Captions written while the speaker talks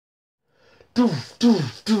What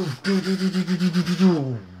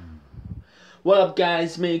up,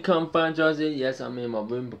 guys? Me, come find Josie. Yes, I'm in my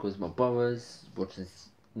room because my brother's watching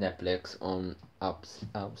Netflix on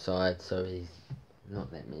outside, so he's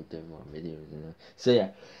not letting me do my videos.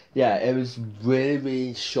 So yeah, it was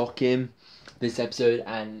really shocking, this episode,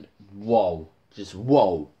 and whoa, just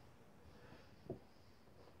whoa.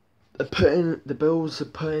 The Bills are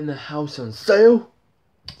putting the house on sale,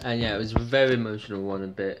 and yeah, it was a very emotional one a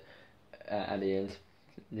bit at the end.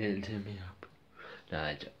 It didn't turn me up.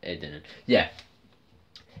 No, it didn't. Yeah,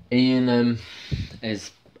 Ian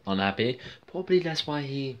is unhappy. Probably that's why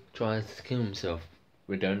he tries to kill himself.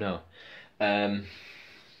 We don't know.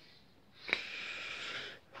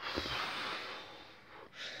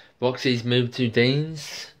 Roxy's moved to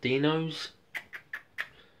Dino's.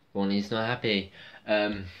 Ronnie's not happy.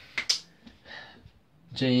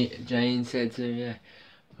 Jane said to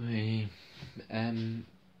me,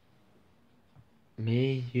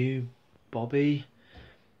 you, Bobby,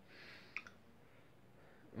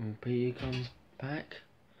 will Peter come back?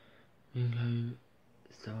 We go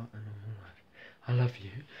start a normal life. I love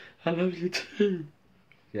you. I love you too.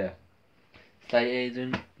 Yeah. State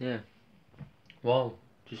agent. Yeah. Whoa.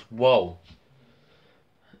 Just whoa.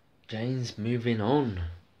 Jane's moving on.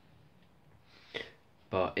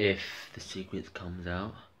 But if the secret comes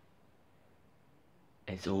out,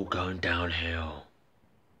 it's all going downhill.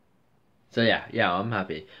 So yeah, I'm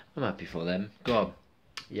happy. I'm happy for them. God,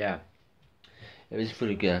 yeah. It was a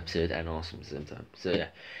pretty good episode and awesome at the same time. So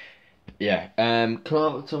yeah. Come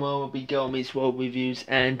up tomorrow will be Girl Meets World reviews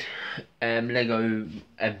and Lego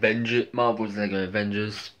Avengers, Marvel's Lego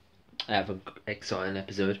Avengers. I have an exciting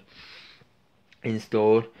episode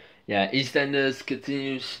installed. Yeah, EastEnders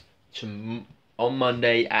continues on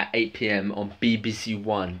Monday at 8 PM on BBC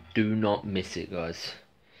One. Do not miss it, guys.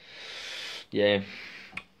 Yeah.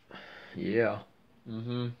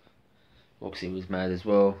 Roxy was mad as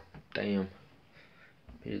well. Damn.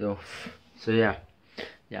 Paid off. So yeah,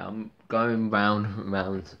 I'm going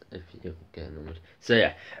round if you're getting on. So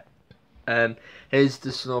yeah, here's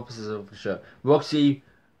the synopsis of the show. Roxy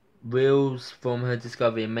reels from her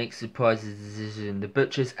discovery and makes a surprise decision. The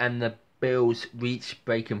Butchers and the Beales reach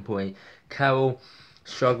breaking point. Carol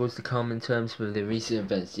struggles to come in terms with the recent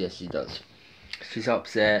events. Yes, she does. She's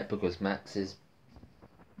upset because Max is.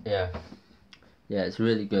 Yeah, it's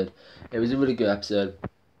really good. It was a really good episode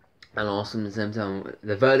and awesome at the same time.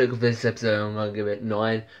 The verdict of this episode, I'm gonna give it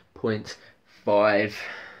 9.5.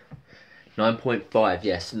 9.5,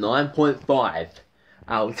 yes, 9.5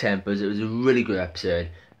 out of 10 because it was a really good episode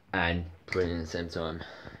and brilliant at the same time.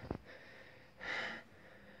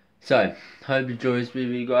 So, hope you enjoy this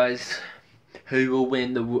video, guys. Who will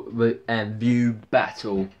win the view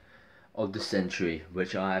battle of the century,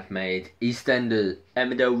 which I have made? EastEnders,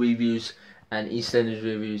 Emmerdale reviews and EastEnders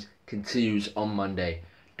reviews continues on Monday.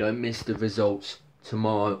 Don't miss the results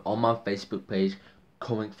tomorrow on my Facebook page,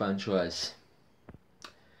 Comic Franchise.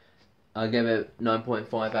 I'll give it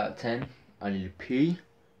 9.5 out of 10. I need a pee.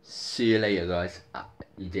 See you later, guys.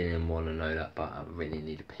 You didn't want to know that, but I really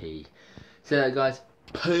need a pee. See you later, guys.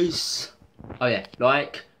 Peace. Oh yeah,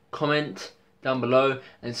 like, comment down below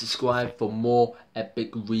and subscribe for more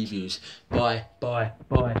epic reviews. Bye.